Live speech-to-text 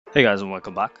Hey guys, and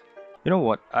welcome back. You know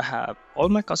what? I have all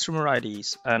my customer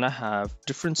IDs and I have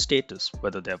different status,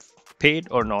 whether they've paid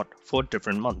or not for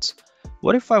different months.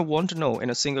 What if I want to know in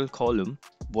a single column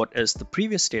what is the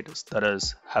previous status? That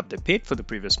is, have they paid for the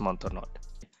previous month or not?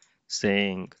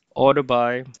 Saying order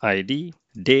by ID,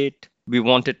 date, we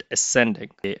want it ascending,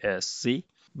 ASC.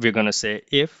 We're going to say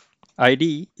if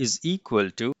ID is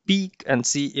equal to peek and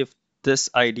see if this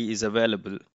ID is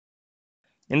available.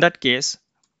 In that case,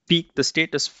 peek the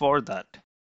status for that.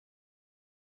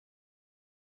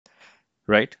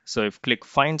 Right? So if Qlik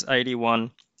finds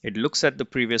ID1, it looks at the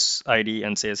previous ID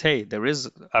and says, hey,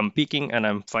 I'm peeking and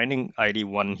I'm finding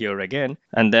ID1 here again.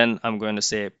 And then I'm going to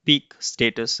say peek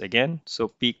status again. So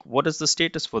peek, what is the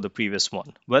status for the previous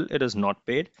one? Well, it is not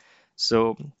paid.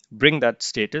 So bring that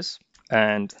status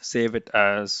and save it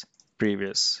as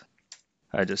previous.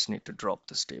 I just need to drop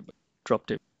this table, drop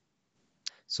table.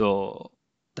 So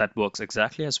that works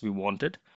exactly as we wanted.